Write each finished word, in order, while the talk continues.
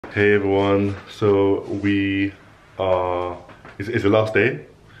Hey everyone, so we are, it's the last day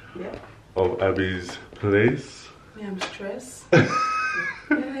of Abby's place. Yeah, I'm stressed.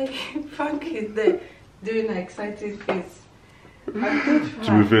 Frank is there doing an exciting face. To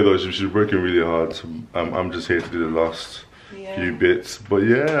be fair though, she's working really hard, so I'm just here to do the last few bits. But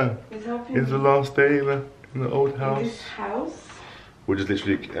yeah, it's the last day in the old house. In this house. We're just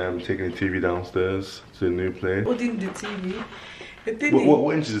literally taking the TV downstairs to the new place. Holding the TV.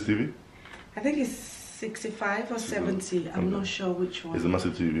 What inch is the TV? I think it's 65 or 70. I'm not sure which one. It's a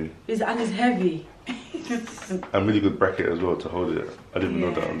massive TV. And it's heavy. And really good bracket as well to hold it. I didn't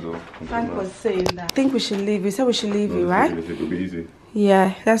even know that until Frank was saying that. I think we should leave. We said we should leave it, right? I think it'll be easy.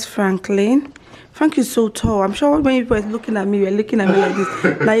 Yeah, that's Franklin. Frank is so tall. I'm sure when people are looking at me, we're looking at me like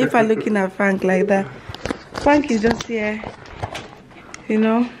this. Now if I'm looking at Frank like that. Frank is just here. You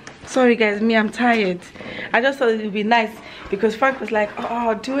know? Sorry guys, I'm tired. I just thought it would be nice because Frank was like,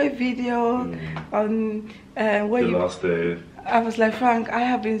 oh, do a video on the last day. I was like, Frank, I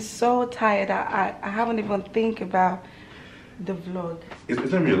have been so tired. I haven't even think about the vlog.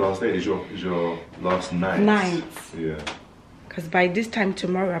 It's not your last day, it's your last night. Night. Yeah. Because by this time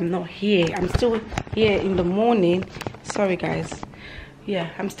tomorrow, I'm not here. I'm still here in the morning. Sorry guys. Yeah,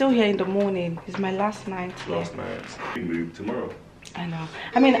 I'm still here in the morning. It's my last night here. Last night. We move tomorrow. I know.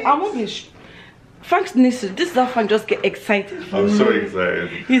 I mean, I won't be. Frank needs to. This is how Frank just get excited. I'm so excited.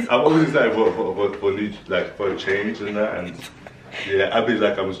 I'm always excited for new, like for a change and that. And yeah, Abby's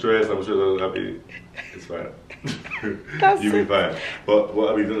like, I'm stressed. Abby, it's fine. You'll be fine. But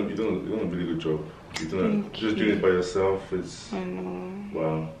what Abby, you've done a really good job. Just doing it by yourself. It's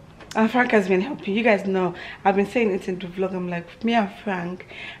wow. And Frank has been helping. You guys know, I've been saying it in the vlog. I'm like, me and Frank,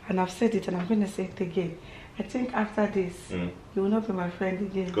 and I've said it, and I'm gonna say it again. I think after this, you will not be my friend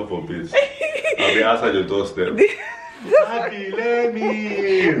again. God forbid. I'll be outside your doorstep. Abby, let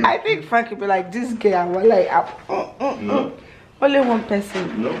me in. I think Frank will be like, this girl. We're like, no. Only one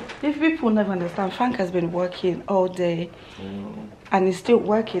person. No. If people never understand, Frank has been working all day. And he's still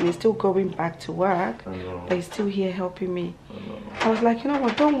working. He's still going back to work. But he's still here helping me. I was like, you know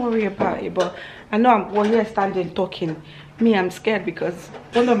what? Don't worry about it. But I know we're here standing talking. Me, I'm scared because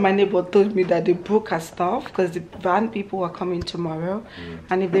one of my neighbors told me that they broke her stuff because the van people are coming tomorrow.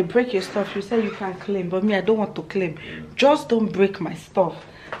 And if they break your stuff, you say you can claim. But me, I don't want to claim. Just don't break my stuff.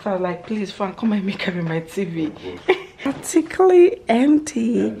 So I was like, please, Frank, come and make me my TV. Practically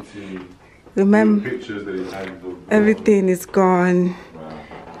empty. Remember, Pictures that you had everything is gone. Wow.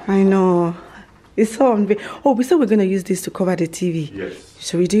 I know. It's so oh, we said we're going to use this to cover the TV. Yes.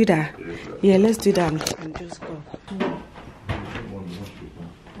 Should we do that? Yes, yeah, let's do that and just go.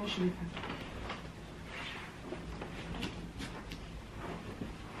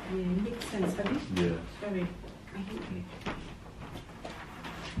 Yeah, it makes sense, have you? Yeah. Sorry. I hate it.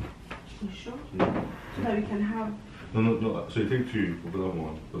 You sure? Yeah. So that we can have... No. So you take two for the other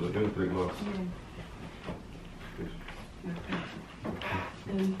one, but I'm going to take last.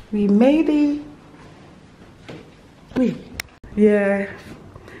 Yeah. We made it. Wait. Yeah.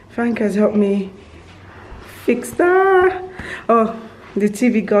 Frank has helped me fix that. Oh, the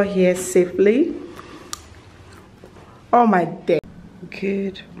TV got here safely. Oh my day.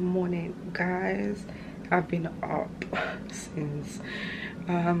 Good morning, guys. I've been up since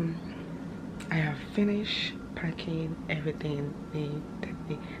I have finished packing everything.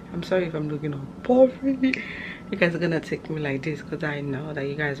 I'm sorry if I'm looking all boring. You guys are gonna take me like this because I know that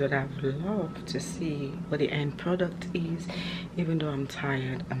you guys would have loved to see what the end product is. Even though I'm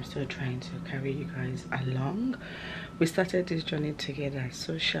tired, I'm still trying to carry you guys along. We started this journey together,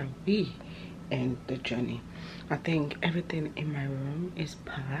 so shall we end the journey. I think everything in my room is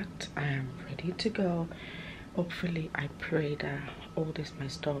packed. I am ready to go. Hopefully, I pray that all this my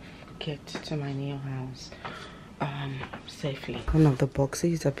stuff get to my new house safely. One of the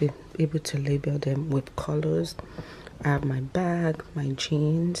boxes, I've been able to label them with colors. I have my bag, my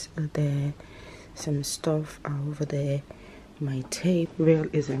jeans are there, some stuff are over there, my tape rail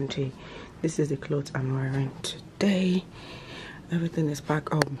is empty. This is the clothes I'm wearing today. Everything is packed.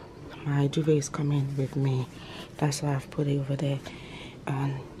 Oh, my duvet is coming with me. That's why I've put it over there.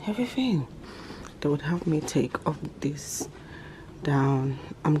 And everything that would help me take off this down.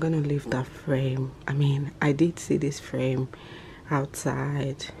 I'm gonna leave that frame. I mean, I did see this frame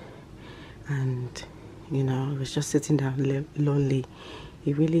outside and you know, I was just sitting down lonely.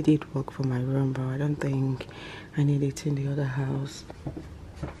 It really did work for my room, but I don't think I need it in the other house.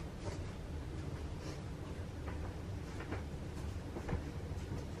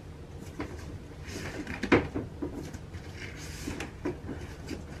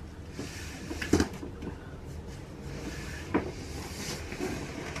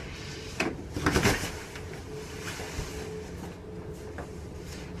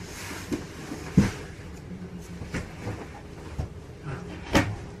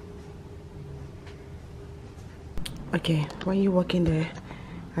 Okay, when you walk in there,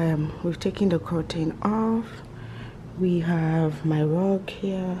 we've taken the curtain off. We have my rug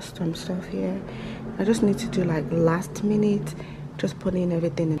here, some stuff here. I just need to do like last minute, just putting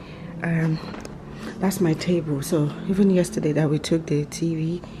everything in. That's my table. So even yesterday that we took the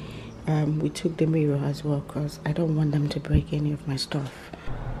TV, we took the mirror as well, because I don't want them to break any of my stuff.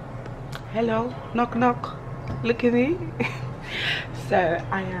 Hello, knock knock, look at me. So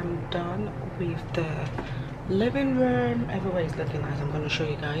I am done with the living room. Everywhere is looking nice. I'm going to show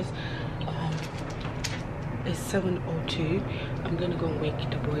you guys. It's 7:02. I'm gonna go and wake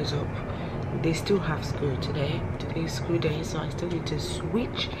the boys up. They still have school today. Today's school day, so I still need to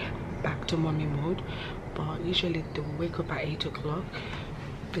switch back to mommy mode. But usually they wake up at 8 o'clock.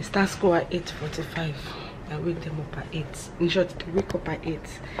 They start school at 8:45. I wake them up at 8. In short, they wake up at 8.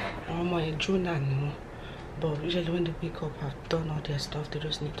 I'm on a Jordan, but usually when they wake up, I've done all their stuff. They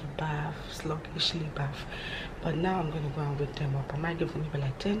just need to bath, sluggishly bath. But now I'm gonna go and wake them up. I might give them maybe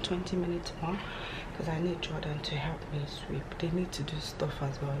like 10-20 minutes more, because I need Jordan to help me sweep. They need to do stuff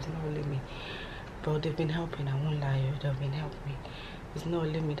as well. It's not only me, but they've been helping. I won't lie, they've been helping me. It's not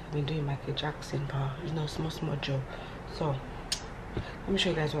only me that I've been doing Michael Jackson, but you know, small job. So let me show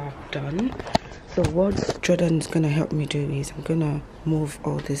you guys what I've done. So what Jordan is gonna help me do is I'm gonna move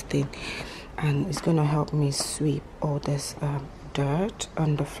all this thing, and it's gonna help me sweep all this dirt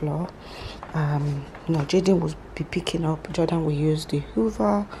on the floor. You know, Jayden will be picking up. Jordan will use the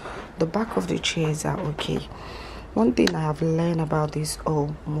hoover. The back of the chairs are okay. One thing I have learned about this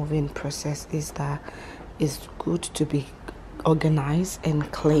whole moving process is that it's good to be organized and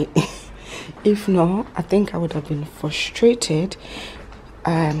clean. If not, I think I would have been frustrated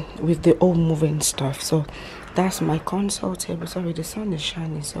with the whole moving stuff. So that's my console table. Sorry, the sun is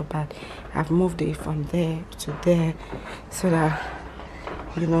shining so bad. I've moved it from there to there so that,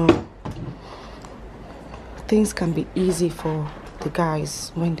 you know, things can be easy for the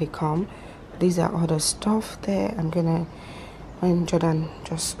guys when they come. These are all the stuff there. I'm gonna, when Jordan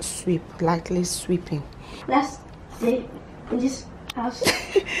just sweep, lightly sweeping. Last day in this house.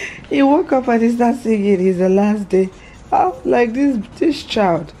 He woke up and he started singing, it's the last day. Oh, like this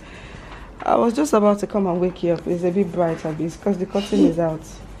child. I was just about to come and wake you up. It's a bit bright a bit because the curtain is out.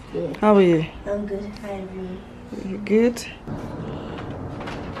 Yeah. How are you? I'm good. How are you? You good?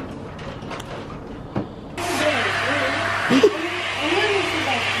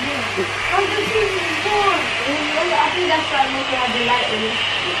 I think that's why I'm making out the light in it.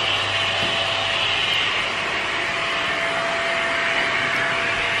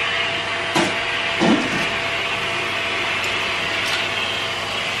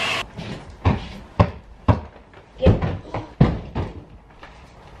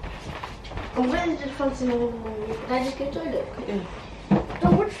 Where is this function? Can I just go to the toilet? Yeah. So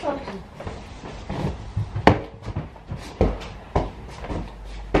which function?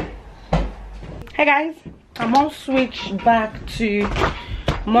 Hey guys, I'm all switched back to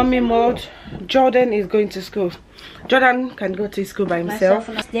mommy mode. Jordan is going to school. Jordan can go to school by himself.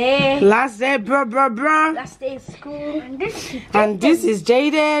 Last day. Last day, bro. Last day of school. And this is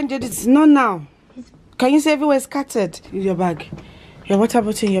Jayden. Jayden's not now. Can you see everywhere scattered in your bag? Your water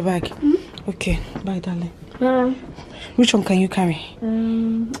bottle in your bag? Mm-hmm. Okay, bye darling. Which one can you carry?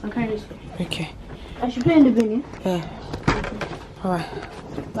 I'll carry this one. Okay. I should put in the bin, yeah? Okay. Alright.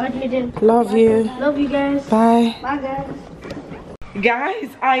 Bye, Jayden. Love you. Love you guys. Bye. Bye, guys. Guys,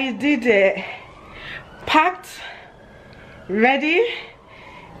 I did it. Packed, ready,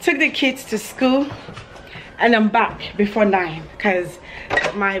 took the kids to school, and I'm back before 9 because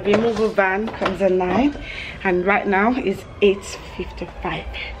my removal van comes at 9, and right now it's 8:55.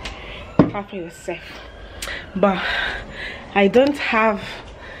 Clap for yourself. But I don't have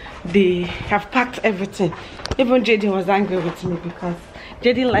I've packed everything. Even Jayden was angry with me because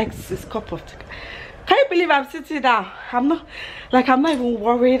Jayden likes his cup of tea. Can you believe I'm sitting down? I'm not even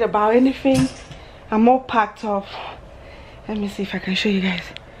worried about anything. I'm all packed up. Let me see if I can show you guys.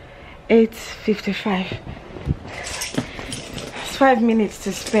 8:55. It's 5 minutes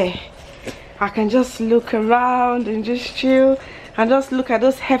to spare. I can just look around and just chill and just look at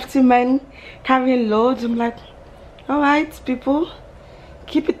those hefty men carrying loads. I'm like, all right, people,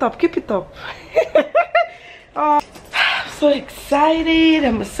 keep it up, keep it up. Oh, I'm so excited.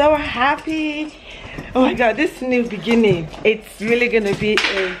 I'm so happy. Oh my god, this new beginning, it's really gonna be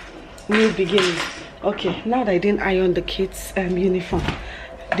a new beginning. Okay, now that I didn't iron the kids uniform,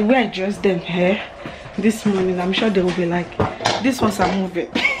 the way I dressed them here this morning, I'm sure they will be like, these ones are moving.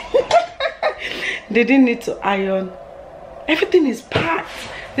 They didn't need to iron. Everything is packed.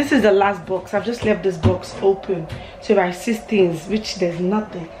 This is the last box. I've just left this box open, so if I see things which there's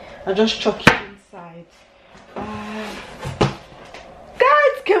nothing, I'll just chuck it inside. Bye.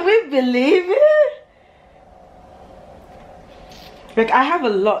 we believe it? Like, I have a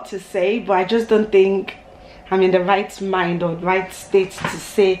lot to say, but I just don't think I'm in the right mind or right state to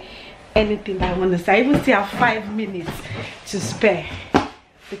say anything that I want to say. I even still have 5 minutes to spare.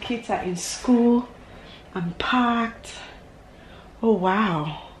 The kids are in school. I'm packed. Oh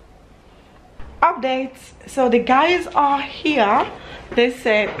wow. Updates. So the guys are here. They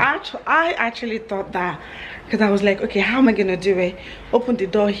said, I actually thought that, because I was like, okay, how am I gonna do it? Open the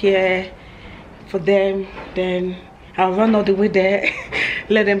door here for them, then I'll run all the way there.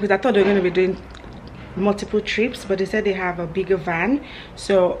 Let them, because I thought they were gonna be doing multiple trips, but they said they have a bigger van,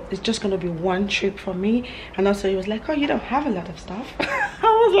 so it's just gonna be one trip for me. And also he was like, oh, you don't have a lot of stuff.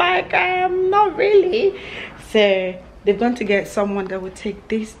 I was like, not really. So they've gone to get someone that would take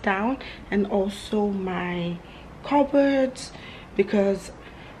this down, and also my cupboards, because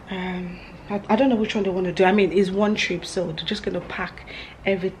I don't know which one they want to do. I mean, it's one trip, so they're just gonna pack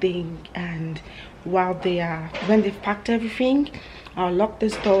everything, and when they've packed everything, I'll lock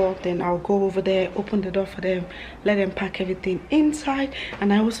this door, then I'll go over there, open the door for them, let them pack everything inside.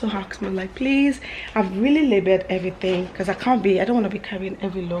 And I also asked them, like, please, I've really labeled everything, because I don't want to be carrying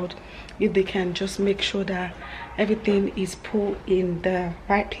every load. If they can just make sure that everything is put in the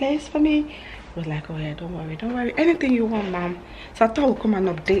right place for me. I was like, oh yeah, don't worry, anything you want, ma'am. So I thought I'll come and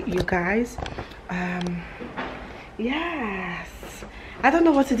update you guys. Yes, I don't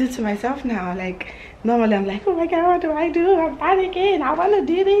know what to do to myself now. Like, normally I'm like, oh my god, what do I do? I'm panicking, I want to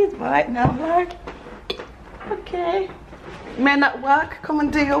do this. But right now I'm like, okay, men at work, come and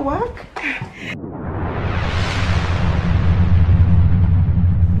do your work.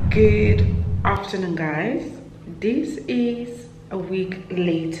 Good afternoon, guys. This is a week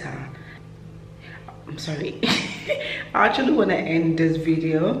later. I'm sorry. I actually want to end this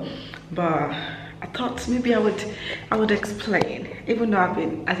video, but I thought maybe I would explain. Even though I've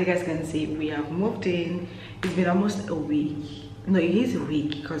been, as you guys can see, we have moved in. It's been almost a week. No, it is a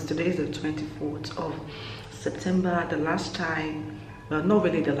week, because today is the 24th of September. The last time, well, not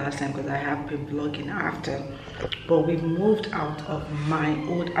really the last time, because I have been vlogging after, but we moved out of my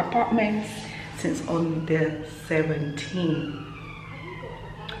old apartment since on the 17th.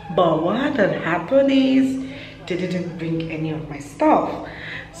 But what had happened is they didn't bring any of my stuff.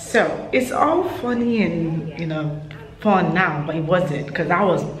 So it's all funny and, you know, fun now, but it wasn't, because I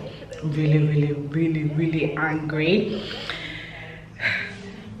was really angry.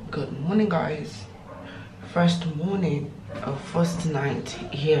 Good morning, guys. First morning of first night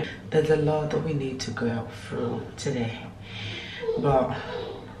here. There's a lot that we need to go through today, but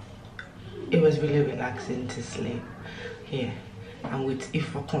it was really relaxing to sleep here. And with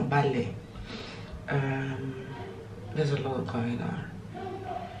Ifo Ballet, there's a lot going on.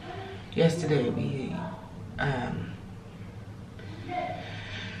 Yesterday we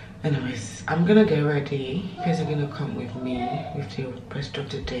anyways, I'm gonna get ready. You guys are gonna come with me with the rest of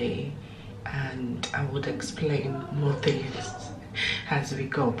the day, and I would explain more things as we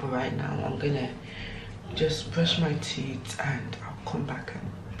go. But right now I'm gonna just brush my teeth, and I'll come back and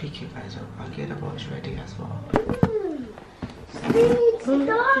pick you guys up. I'll get the boys ready as well.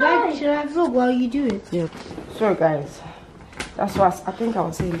 Should I vlog while you do it? Yeah. So guys, that's what I think I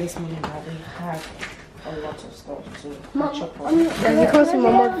was saying this morning, that we have a lot of stuff to catch up on. You can't see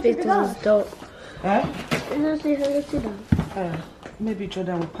my mom's face because it's dark. Eh? Hello. Maybe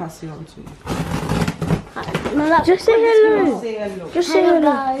Jordan will pass it on to you. No, just say hello. Say hello. Just say hello,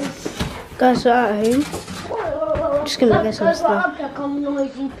 guys. Guys, we're at home. I'm just gonna get some stuff.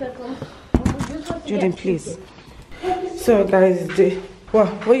 Jordan, please. So guys,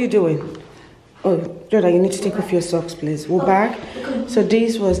 what are you doing? Oh, Jordan, you need to take off your socks, please. We're back. So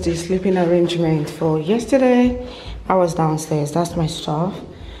this was the sleeping arrangement for yesterday. I was downstairs. That's my stuff.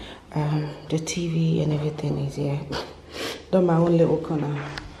 The TV and everything is here. Done my own little corner.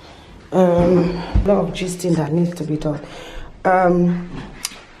 A lot of gisting that needs to be done.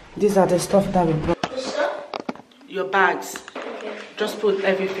 These are the stuff that we brought. Your bags. Okay. Just put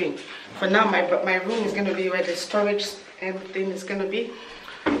everything. For now, my room is gonna be where the storage everything is gonna be.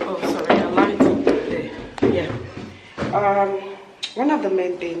 Oh, sorry, the lighting there. Yeah. One of the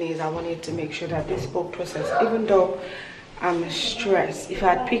main thing is I wanted to make sure that this whole process, even though I'm stressed, if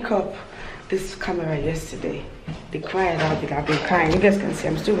I had picked up this camera yesterday, the crying I've been crying. You guys can see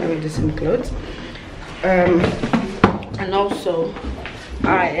I'm still wearing the same clothes. And also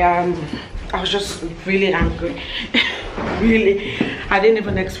I was just really angry. Really, I didn't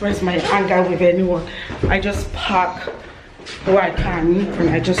even express my anger with anyone. I just packed what I can and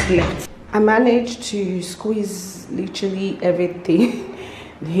I just left. I managed to squeeze literally everything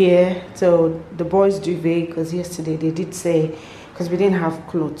here. So the boys duvet, because yesterday they did say, because because we didn't have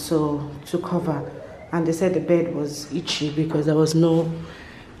clothes to cover, and they said the bed was itchy because there was no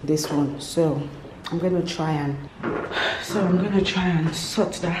this one. So I'm gonna try and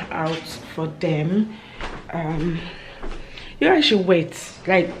sort that out for them. You guys should wait.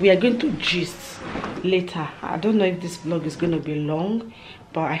 Like, we are going to gist later. I don't know if this vlog is going to be long,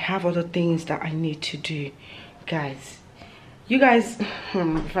 but I have other things that I need to do, guys. You guys,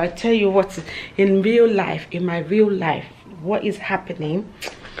 if I tell you what's in real life, in my real life, what is happening,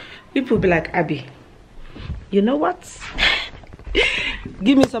 people will be like, Abby, you know what?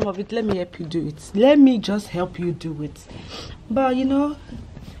 Give me some of it. Let me help you do it. Let me just help you do it. But you know,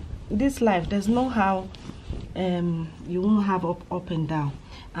 this life, there's no how you won't have up and down.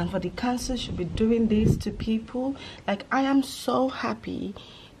 And for the council should be doing this to people, like, I am so happy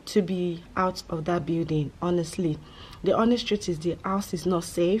to be out of that building. Honestly, the honest truth is the house is not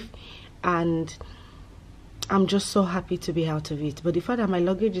safe, and I'm just so happy to be out of it. But the fact that my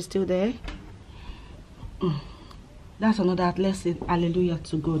luggage is still there, that's another lesson. Hallelujah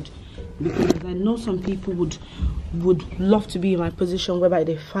to God, because I know some people would love to be in my position whereby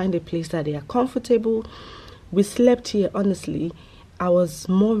they find a place that they are comfortable. We slept here. Honestly, I was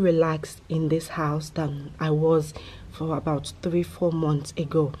more relaxed in this house than I was for about 3-4 months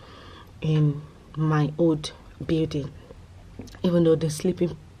ago in my old building. Even though the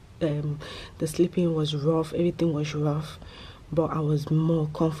sleeping was rough, everything was rough, but I was more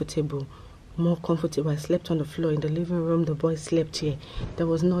comfortable. I slept on the floor in the living room. The boys slept here. There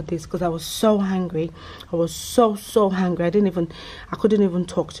was no this, because I was so hungry. I was so hungry. I couldn't even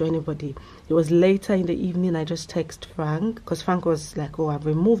talk to anybody. It was later in the evening. I just texted Frank, because Frank was like, oh, I've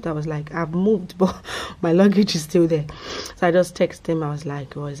removed. I was like, I've moved, but my luggage is still there. So I just texted him. I was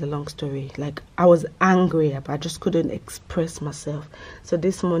like, oh, it's a long story. Like, I was angry, but I just couldn't express myself. So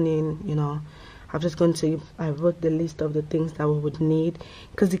this morning, you know, I wrote the list of the things that we would need,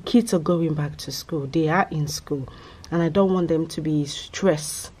 because the kids are going back to school. They are in school, and I don't want them to be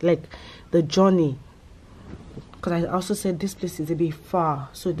stressed, like the journey, because I also said this place is a bit far.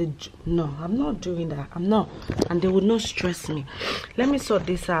 So no, I'm not doing that. I'm not, and they would not stress me. Let me sort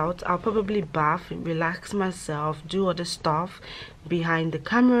this out. I'll probably bath, relax myself, do other stuff behind the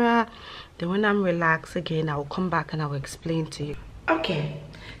camera. Then when I'm relaxed again, I'll come back and I'll explain to you. Okay,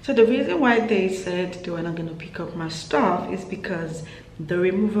 so the reason why they said they were not going to pick up my stuff is because the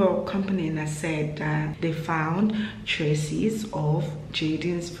removal company has said that they found traces of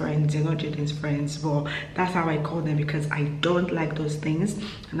Jayden's friends. They're not Jayden's friends, but that's how I call them, because I don't like those things,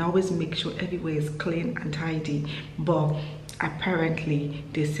 and I always make sure everywhere is clean and tidy. But apparently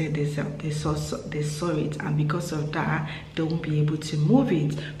they said they saw it, and because of that they won't be able to move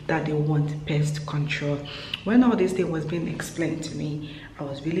it, that they want pest control. When all this thing was being explained to me, I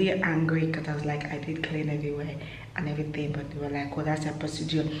was really angry, because I was like, I did clean everywhere and everything, but they were like, oh, that's a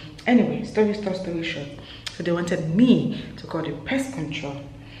procedure. Anyway, story short, so they wanted me to call the pest control.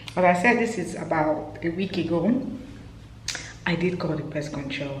 As I said, this is about a week ago. I did call the pest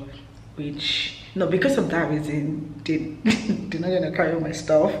control, which, no, because of that reason, they're not gonna carry my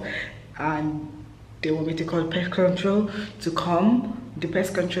stuff, and they want me to call pest control to come. The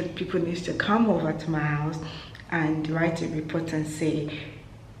pest control people need to come over to my house and write a report and say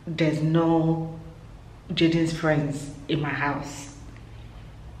there's no Jayden's friends in my house.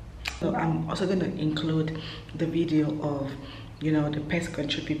 So I'm also gonna include the video of, you know, the pest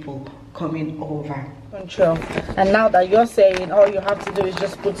control people coming over. Control. And now that you're saying all you have to do is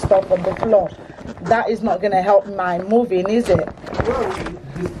just put stuff on the floor, that is not going to help my moving, is it? Well,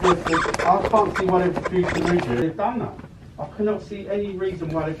 I can't see why they've done that. I cannot see any reason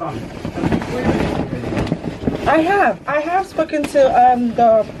why they've done it. I have spoken to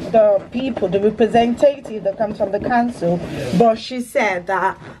the people, the representative that comes from the council, but she said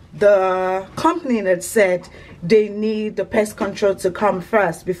that the company had said they need the pest control to come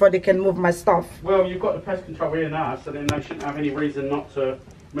first before they can move my stuff. Well, you've got the pest control here now, so then they shouldn't have any reason not to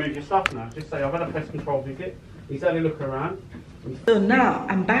move your stuff now. Just say, I've had a pest control visit, he's had a look around. So now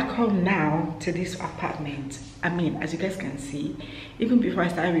I'm back home now to this apartment. I mean, as you guys can see, even before I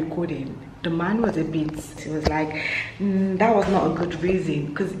started recording, the man was a bit, he was like, that was not a good reason,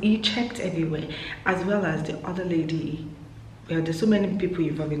 because he checked everywhere, as well as the other lady. Well, there's so many people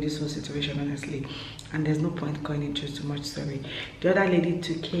involved in this whole situation, honestly, and there's no point going into too much story. The other lady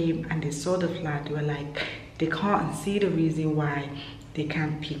too came and they saw the flat. They were like, they can't see the reason why they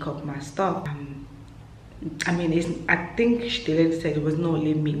can't pick up my stuff. I mean, I think the lady said it was not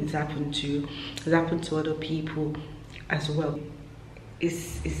only me, it's happened to other people as well.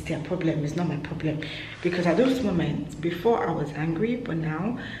 It's their problem, it's not my problem. Because at those moments, before I was angry, but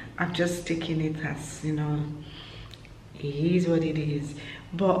now I've just taken it as, you know, it is what it is.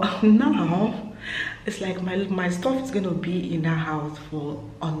 But now it's like my stuff is gonna be in the house for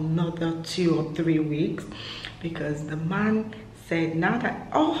another 2 or 3 weeks, because the man said now that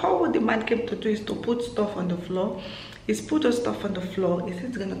how what the man came to do is to put stuff on the floor. He's put the stuff on the floor. He said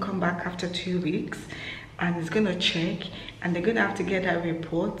he's gonna come back after 2 weeks and he's gonna check, and they're gonna have to get that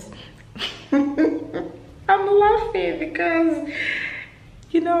report. I'm laughing because,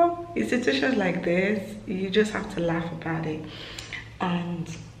 you know, in situations like this, you just have to laugh about it. And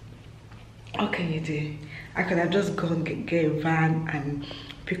what can you do? I could have just gone get a van and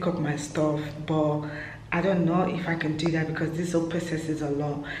pick up my stuff, but I don't know if I can do that because this whole process is a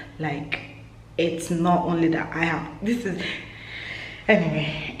lot. Like, it's not only that I have, this is,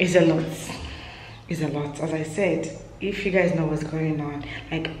 anyway, it's a lot. It's a lot. As I said, if you guys know what's going on,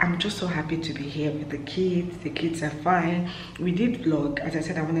 like, I'm just so happy to be here with the kids are fine. We did vlog, as I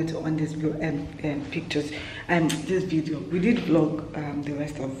said, I wanted to on this pictures and this video. We did vlog the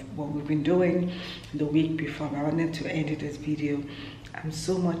rest of what we've been doing the week before, but I wanted to edit this video. I'm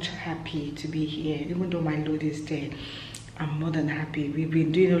so much happy to be here, even though my load is there. I'm more than happy. We've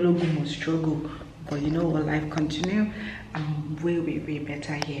been doing a little more struggle, but you know what, life continue. I'm way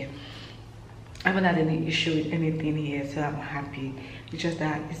better here. I haven't had any issue with anything here, so I'm happy. It's just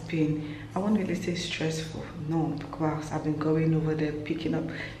that it's been, I won't really say stressful, no, because I've been going over there picking up.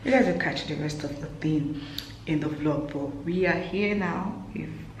 You guys will catch the rest of the thing in the vlog, but we are here now.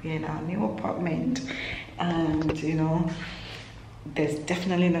 We're in our new apartment, and you know, there's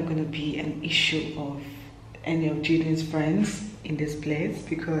definitely not going to be an issue of any of Jayden's friends in this place,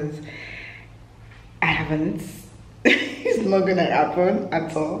 because I haven't. It's not going to happen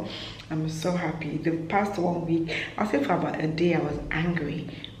at all. I'm so happy. The past 1 week, I'll say for about a day, I was angry,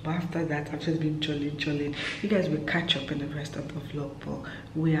 but after that, I've just been jolly. You guys will catch up in the rest of the vlog, but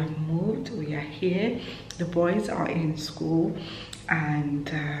we have moved. We are here. The boys are in school, and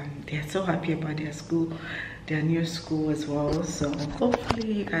they're so happy about their school, their new school as well. So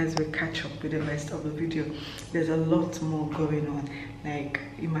hopefully you guys will catch up with the rest of the video. There's a lot more going on. Like,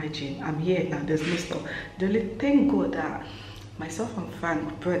 imagine, I'm here now, there's no stuff. The only thing good that myself and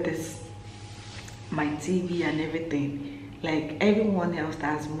Frank brought this, my TV and everything. Like, everyone else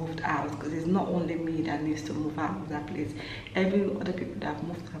that has moved out, because it's not only me that needs to move out of that place. Every other people that have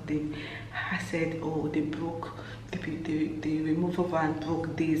moved out, they said, oh, they broke, the removal van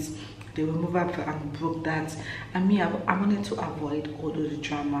broke this, the removal van broke that. And me, I wanted to avoid all those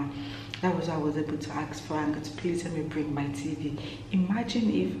drama. That was why I was able to ask Frank to please let me bring my TV. Imagine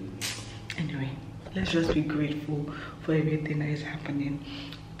if, anyway, let's just be grateful for everything that is happening.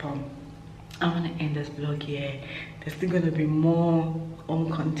 But I want to end this vlog here. There's still going to be more own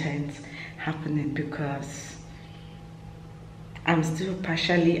content happening, because I'm still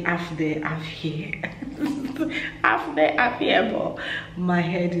partially half there, half here. Half there, half here, but my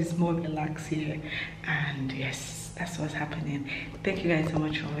head is more relaxed here. And yes, that's what's happening. Thank you guys so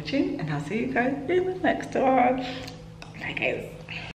much for watching, and I'll see you guys in the next one. Bye guys.